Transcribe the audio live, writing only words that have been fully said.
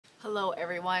Hello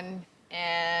everyone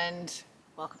and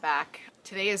welcome back.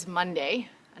 Today is Monday,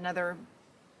 another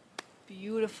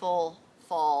beautiful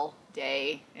fall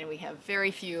day, and we have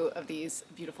very few of these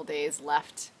beautiful days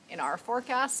left in our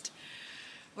forecast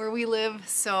where we live,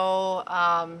 so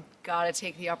gotta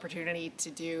take the opportunity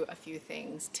to do a few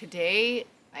things. Today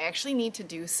I actually need to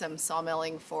do some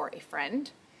sawmilling for a friend.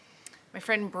 My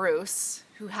friend Bruce,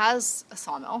 who has a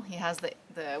sawmill. He has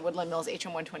the Woodland Mills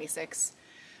HM126.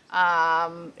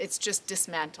 It's just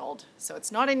dismantled, so it's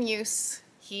not in use.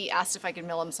 He asked if I could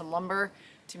mill him some lumber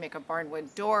to make a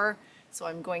barnwood door, so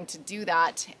I'm going to do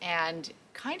that, and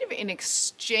kind of in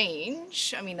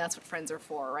exchange, I mean that's what friends are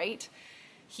for, right?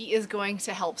 He is going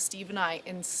to help Steve and I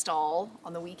install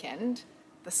on the weekend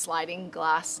the sliding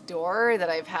glass door that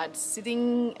I've had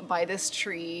sitting by this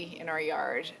tree in our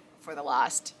yard for the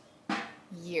last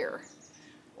year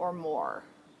or more.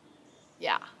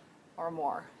 Yeah, or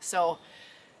more. So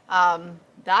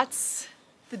that's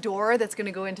the door that's going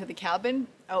to go into the cabin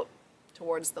out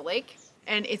towards the lake,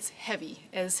 and it's heavy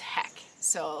as heck,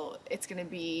 so it's going to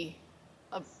be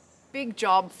a big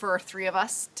job for three of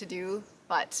us to do,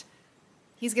 but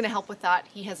he's going to help with that.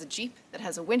 He has a Jeep that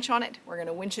has a winch on it. We're going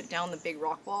to winch it down the big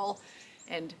rock wall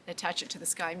and attach it to the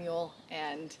Sky Mule,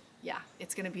 and yeah,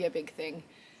 it's going to be a big thing.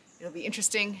 It'll be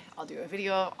interesting. I'll do a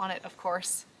video on it, of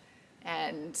course,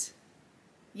 and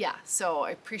yeah, so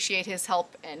I appreciate his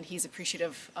help, and he's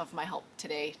appreciative of my help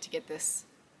today to get this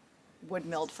wood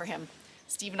milled for him.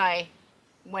 Steve and I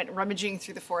went rummaging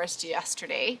through the forest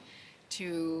yesterday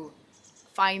to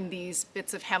find these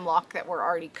bits of hemlock that were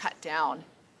already cut down.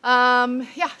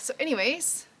 Yeah, so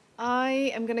anyways,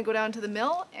 I am gonna go down to the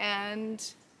mill and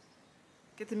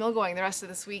get the mill going. The rest of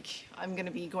this week I'm going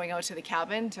to be going out to the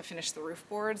cabin to finish the roof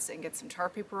boards and get some tar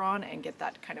paper on and get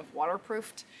that kind of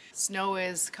waterproofed. Snow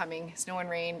is coming. Snow and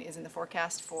rain is in the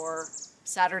forecast for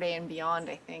Saturday and beyond,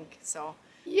 I think. So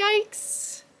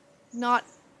yikes! Not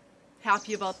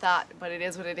happy about that, but it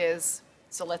is what it is.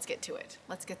 So let's get to it.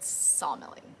 Let's get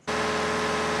sawmilling.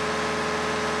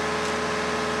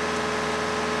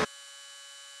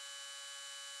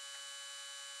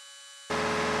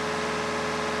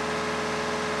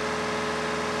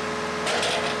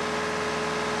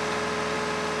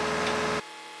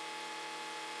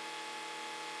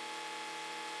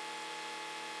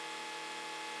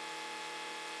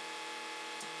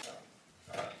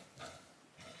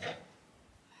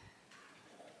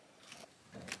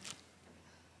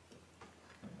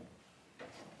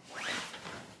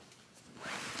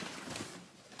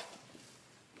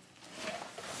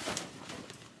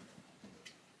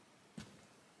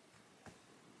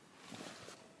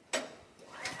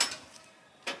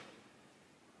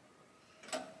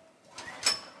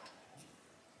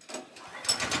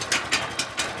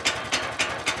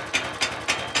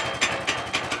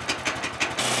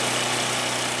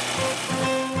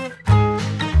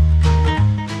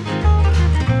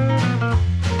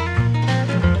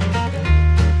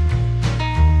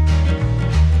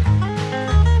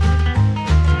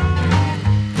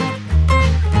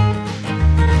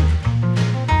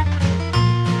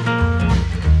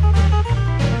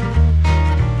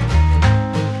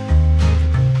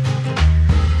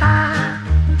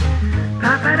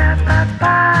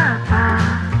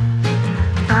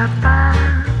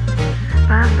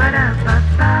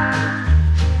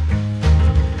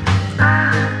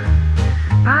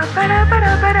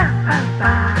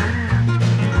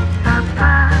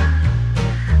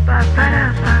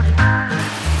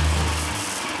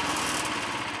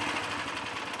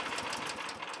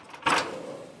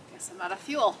 Guess I'm out of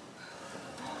fuel.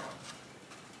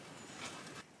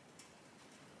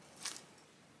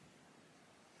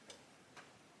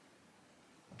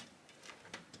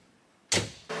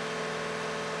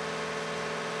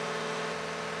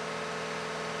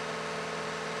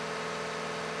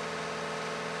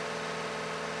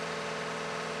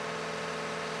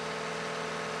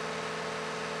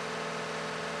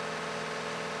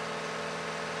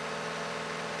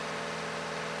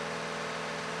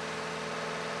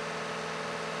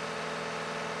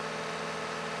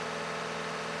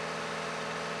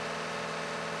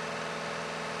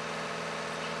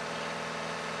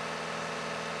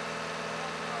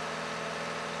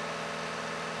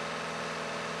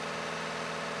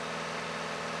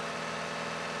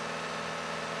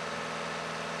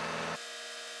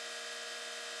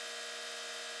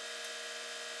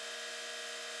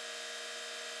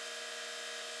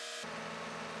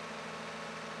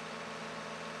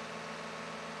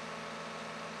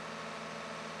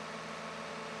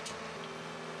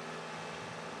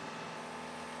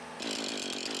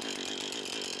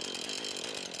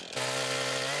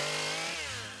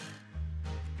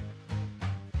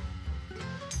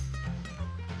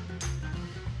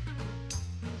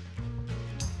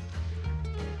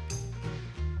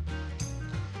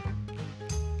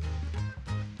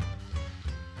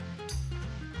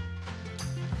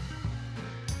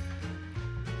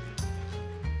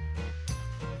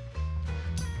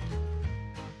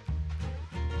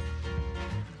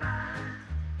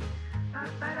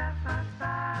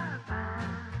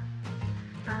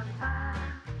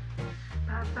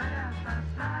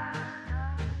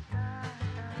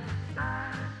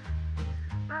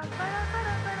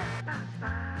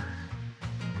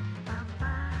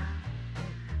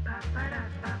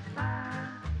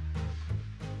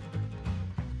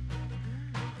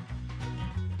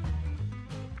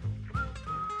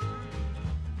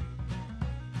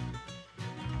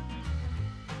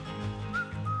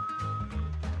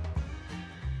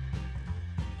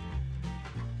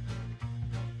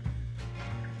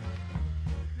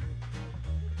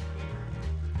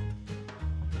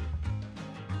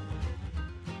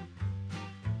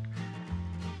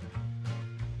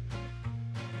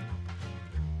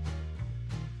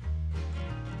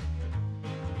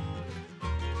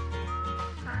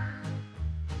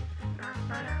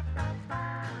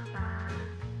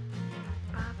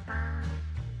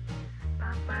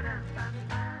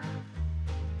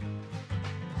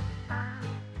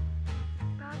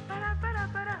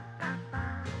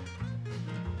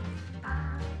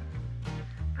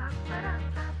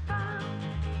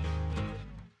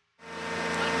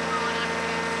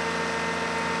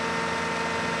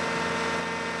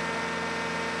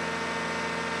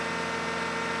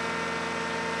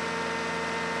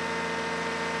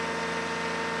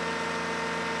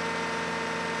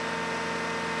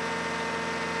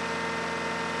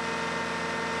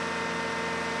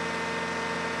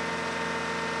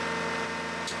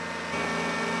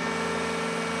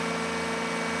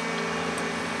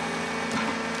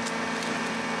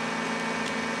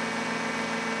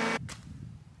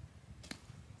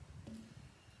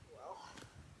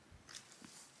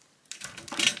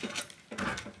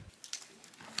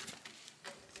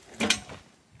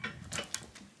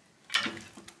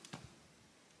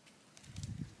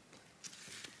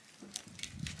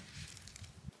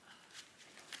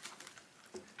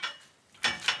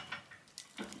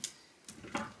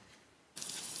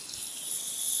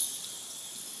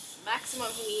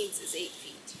 maximum he needs is 8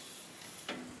 feet.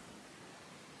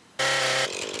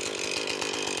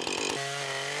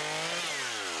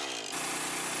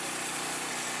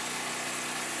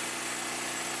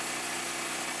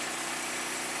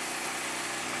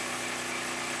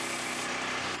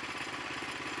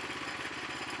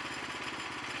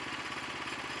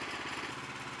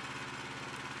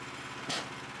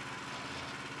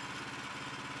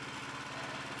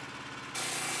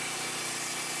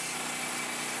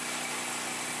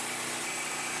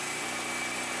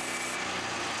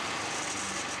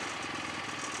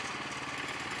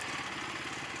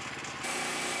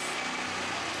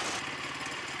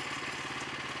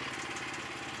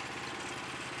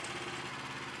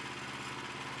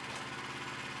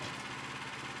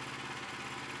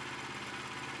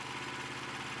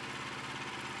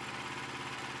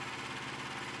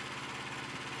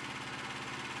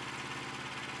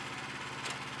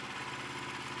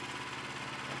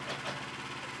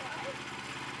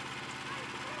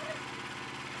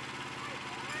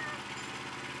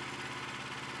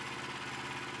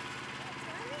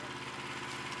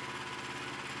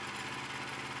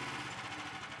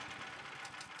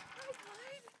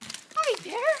 Hi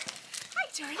there. Hi,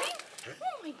 darling.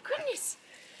 Oh my goodness.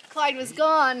 Clyde was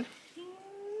gone.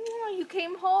 Oh, you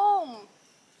came home.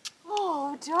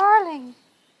 Oh, darling.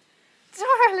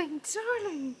 Darling,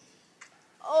 darling.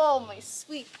 Oh, my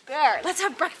sweet bear. Let's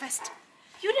have breakfast.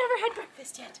 You never had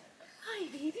breakfast yet. Hi,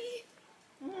 baby.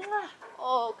 Mwah.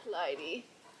 Oh, Clydie.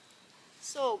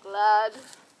 So glad.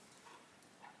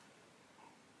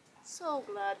 So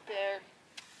glad, bear.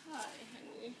 Hi,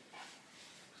 honey.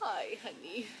 Hi,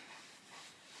 honey.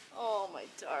 Oh, my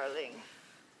darling.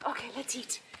 Okay, let's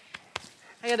eat.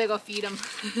 I gotta go feed him.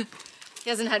 He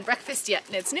hasn't had breakfast yet,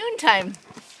 and it's noontime.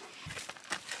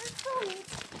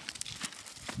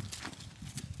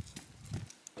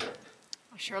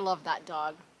 I sure love that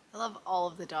dog. I love all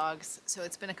of the dogs. So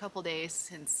it's been a couple days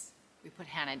since we put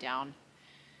Hannah down,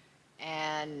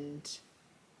 and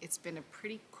it's been a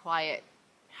pretty quiet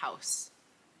house,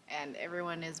 and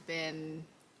everyone has been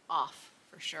off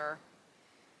for sure.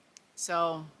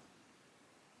 So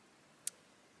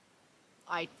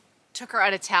I took her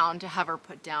out of town to have her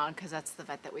put down because that's the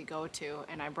vet that we go to,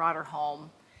 and I brought her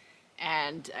home,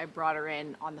 and I brought her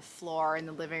in on the floor in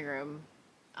the living room,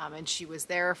 and she was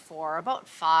there for about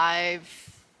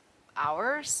 5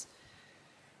 hours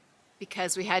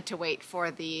because we had to wait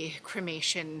for the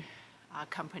cremation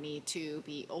company to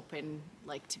be open,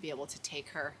 like to be able to take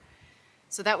her.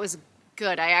 So that was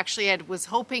good. I actually was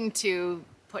hoping to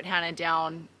put Hannah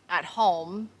down at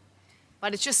home,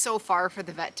 but it's just so far for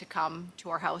the vet to come to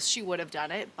our house. She would have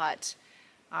done it, but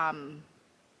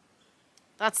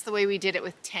that's the way we did it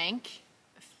with Tank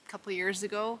a couple years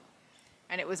ago.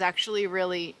 And it was actually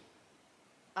really,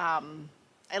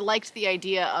 I liked the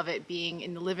idea of it being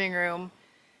in the living room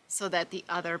so that the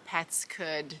other pets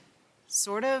could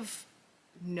sort of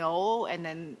know and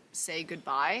then say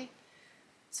goodbye.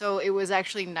 So it was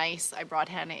actually nice. I brought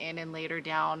Hannah in and laid her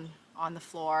down on the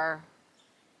floor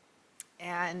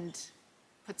and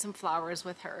put some flowers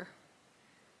with her.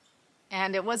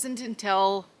 And it wasn't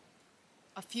until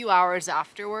a few hours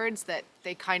afterwards that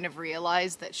they kind of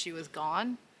realized that she was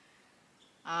gone.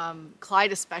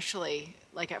 Clyde especially,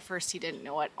 like at first he didn't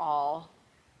know at all.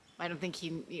 I don't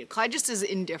think Clyde just is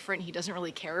indifferent. He doesn't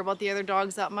really care about the other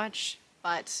dogs that much.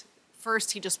 But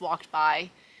first he just walked by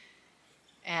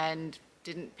and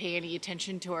didn't pay any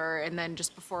attention to her. And then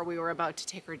just before we were about to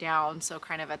take her down, so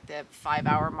kind of at the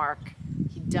 5-hour mark,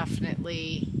 he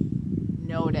definitely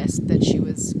noticed that she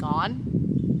was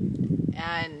gone.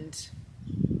 And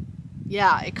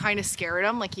yeah, it kind of scared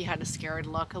him. Like he had a scared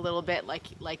look a little bit,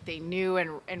 like they knew,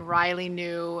 and Riley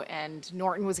knew, and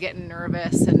Norton was getting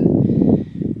nervous.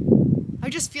 And I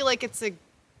just feel like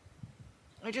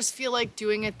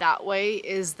doing it that way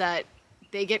is that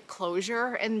they get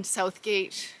closure. And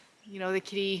Southgate, the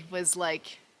kitty was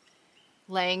like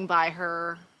laying by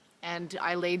her, and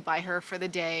I laid by her for the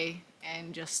day,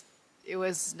 and just, it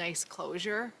was nice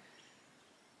closure.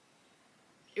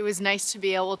 It was nice to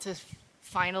be able to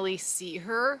finally see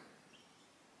her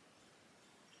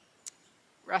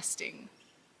resting,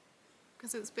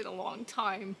 because it's been a long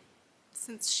time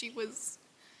since she was,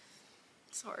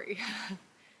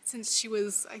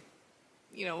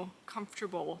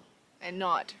 comfortable and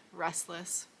not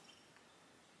restless.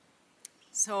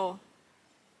 So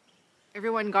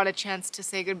everyone got a chance to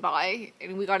say goodbye,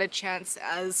 and we got a chance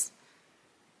as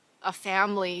a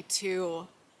family to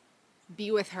be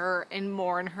with her and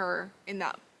mourn her in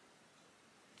that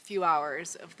few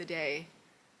hours of the day.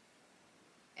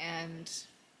 And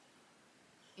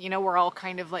we're all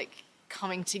kind of like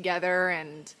coming together,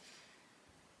 and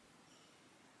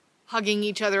hugging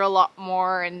each other a lot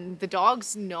more, and the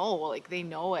dogs know, like they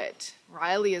know it.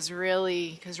 Riley is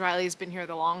really, because Riley's been here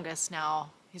the longest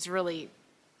now, he's really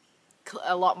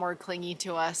a lot more clingy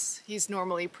to us. He's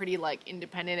normally pretty like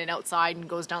independent and outside and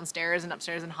goes downstairs and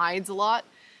upstairs and hides a lot,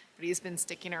 but he's been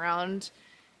sticking around,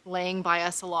 laying by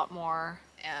us a lot more.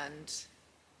 And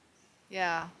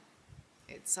yeah,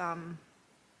 it's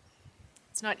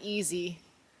not easy.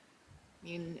 I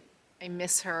mean, I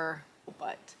miss her,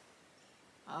 but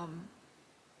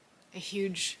a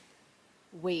huge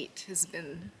weight has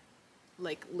been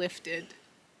like lifted.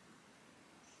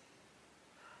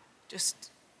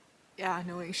 Just, yeah,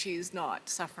 knowing she's not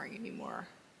suffering anymore.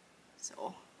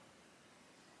 So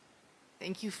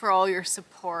thank you for all your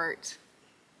support.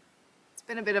 It's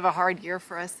been a bit of a hard year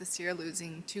for us this year,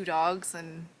 losing 2 dogs,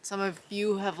 and some of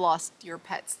you have lost your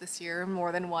pets this year,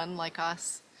 more than one like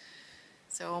us.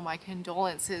 So my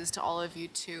condolences to all of you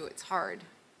too. It's hard.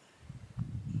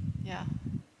 Yeah.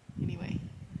 Anyway,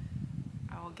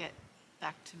 I will get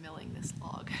back to milling this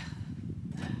log.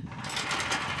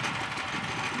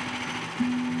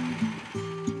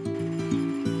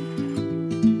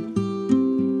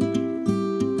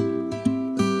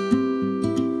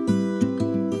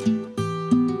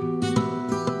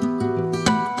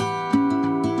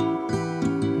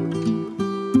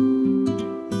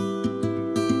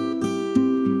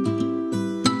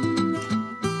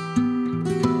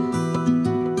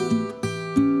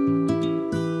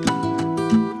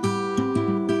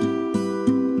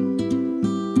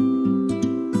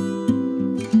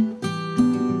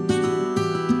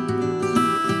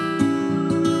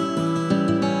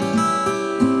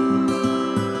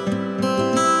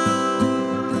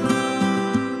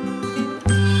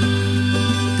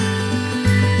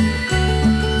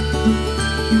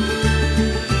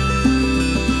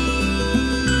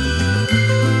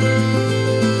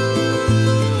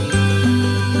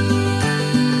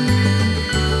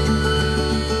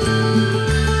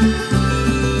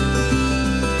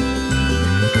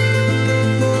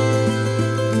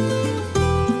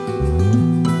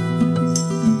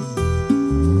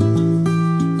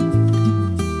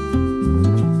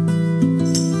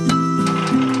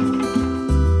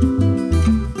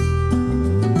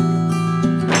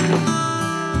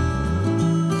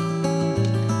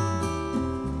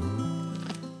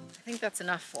 I think that's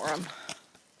enough for him.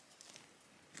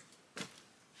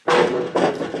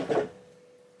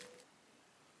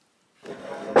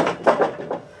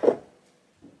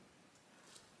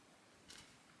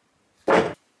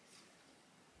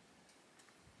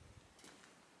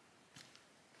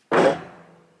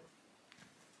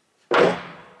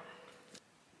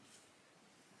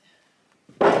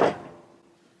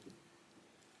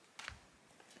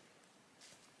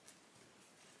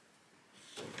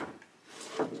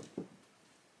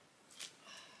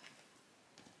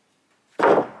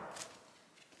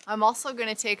 I'm also going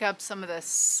to take up some of the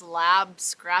slab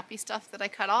scrappy stuff that I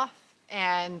cut off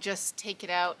and just take it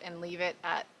out and leave it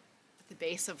at the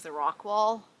base of the rock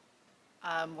wall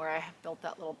where I have built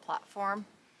that little platform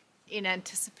in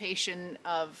anticipation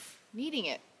of needing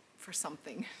it for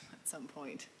something at some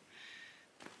point.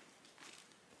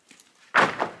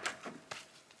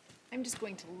 I'm just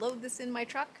going to load this in my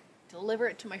truck, deliver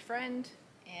it to my friend,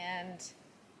 and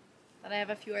then I have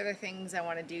a few other things I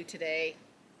want to do today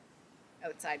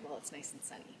outside while it's nice and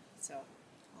sunny. So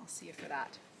I'll see you for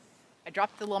that. I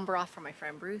dropped the lumber off from my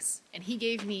friend Bruce, and he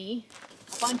gave me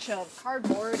a bunch of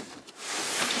cardboard.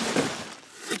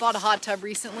 We bought a hot tub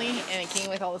recently, and it came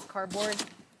with all this cardboard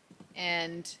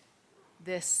and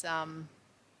this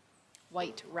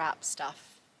white wrap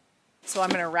stuff. So I'm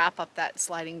going to wrap up that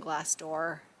sliding glass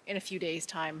door in a few days'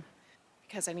 time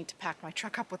because I need to pack my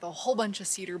truck up with a whole bunch of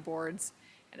cedar boards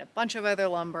and a bunch of other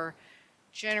lumber,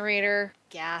 generator,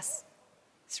 gas,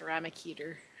 ceramic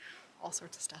heater, all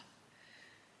sorts of stuff.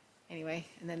 Anyway,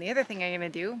 and then the other thing I'm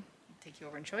going to do, I'll take you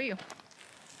over and show you.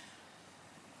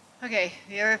 Okay,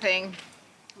 the other thing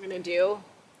I'm going to do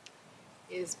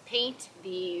is paint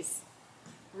these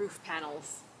roof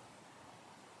panels.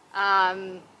 We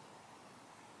kind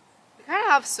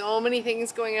of have so many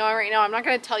things going on right now. I'm not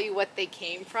going to tell you what they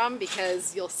came from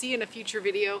because you'll see in a future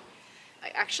video. I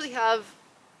actually have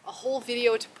a whole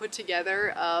video to put together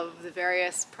of the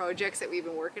various projects that we've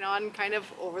been working on kind of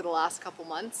over the last couple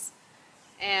months,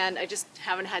 and I just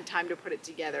haven't had time to put it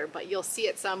together, but you'll see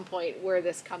at some point where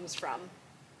this comes from.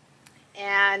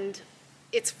 And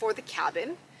it's for the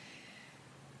cabin.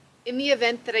 In the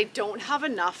event that I don't have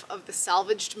enough of the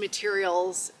salvaged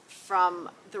materials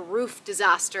from the roof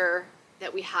disaster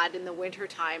that we had in the winter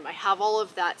time, I have all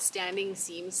of that standing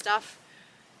seam stuff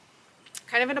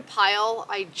kind of in a pile.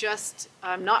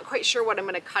 I'm not quite sure what I'm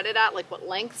going to cut it at, like what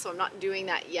length, so I'm not doing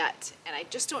that yet. And I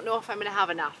just don't know if I'm going to have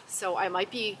enough. So I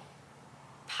might be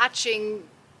patching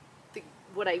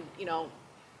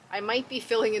I might be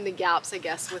filling in the gaps, I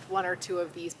guess, with one or two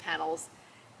of these panels.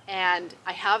 And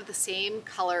I have the same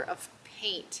color of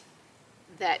paint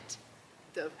that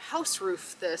the house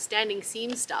roof, the standing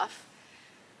seam stuff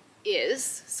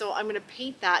is. So I'm going to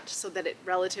paint that so that it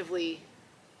relatively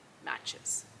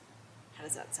matches. How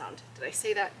does that sound? Did I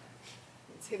say that?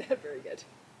 I didn't say that very good.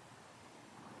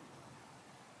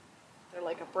 They're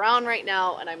like a brown right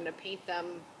now, and I'm going to paint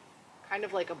them kind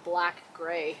of like a black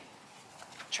gray,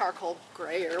 charcoal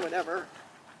gray or whatever.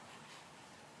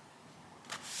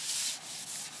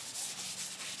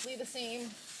 Leave the same,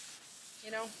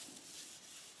 you know.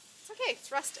 It's okay,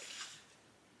 it's rustic.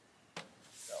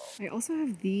 I also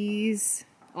have these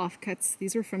offcuts.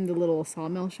 These are from the little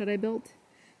sawmill shed I built.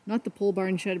 Not the pole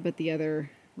barn shed, but the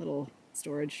other little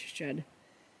storage shed.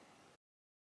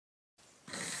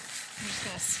 I'm just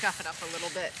going to scuff it up a little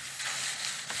bit.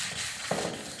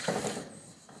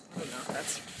 I don't know if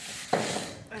that's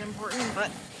that important,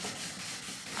 but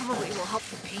probably will help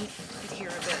the paint adhere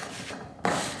a bit.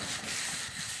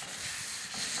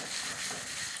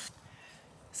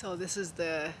 So this is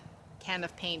the can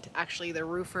of paint. Actually, the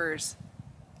roofers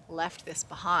left this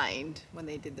behind when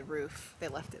they did the roof. They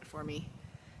left it for me.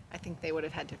 I think they would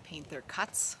have had to paint their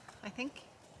cuts, I think,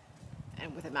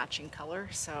 and with a matching color.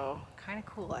 So kind of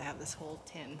cool. I have this whole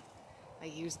tin. I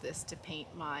use this to paint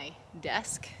my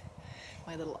desk,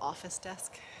 my little office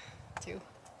desk too.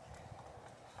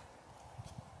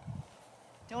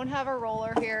 Don't have a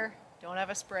roller here, don't have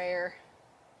a sprayer.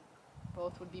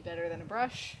 Both would be better than a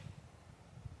brush.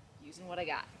 Using what I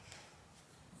got.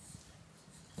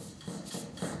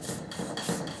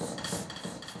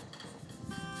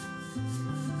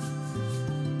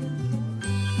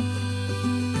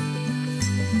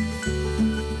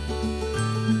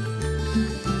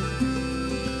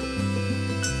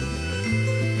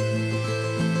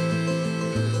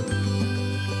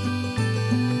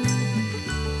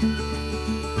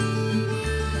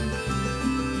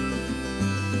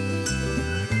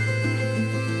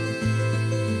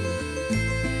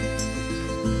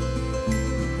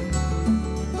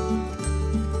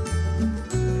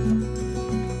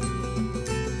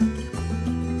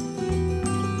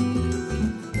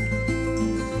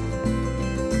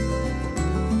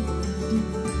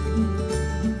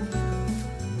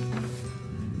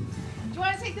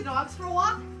 Dogs for a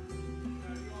walk?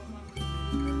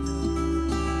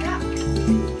 Yeah.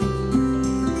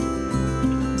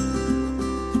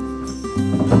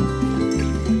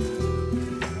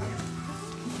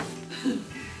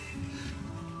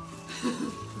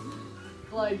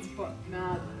 Clyde's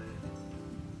mad.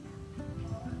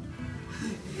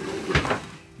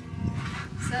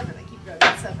 7, I keep going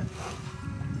at 7.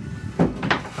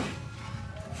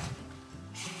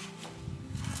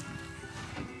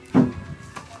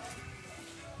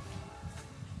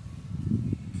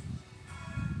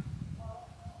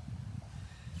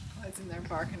 In there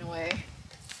barking away.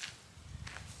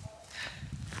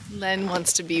 Len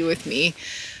wants to be with me,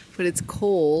 but it's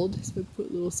cold, so I put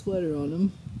a little sweater on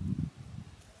him.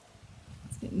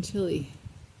 It's getting chilly.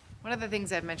 One of the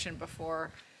things I've mentioned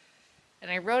before,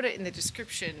 and I wrote it in the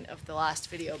description of the last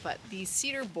video, but these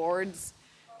cedar boards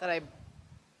that I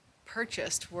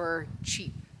purchased were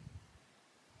cheap.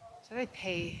 So did I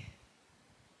pay,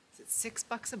 is it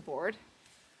 $6 a board?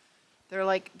 They're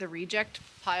like the reject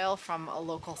pile from a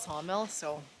local sawmill,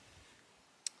 so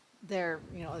they're,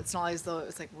 you know, it's not as though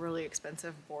it's like really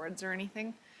expensive boards or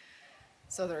anything.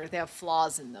 So they have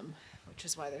flaws in them, which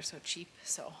is why they're so cheap.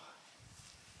 So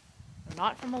they're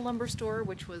not from a lumber store,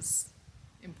 which was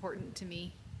important to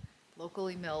me.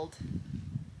 Locally milled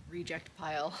reject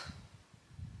pile.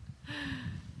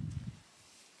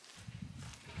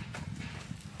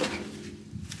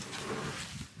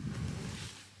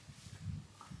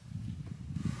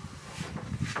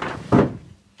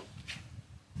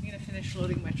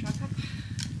 Loading my truck up.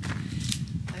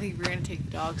 I think we're gonna take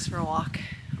the dogs for a walk.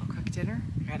 I'll cook dinner.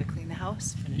 I gotta clean the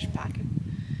house, finish packing,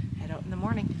 head out in the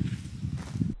morning.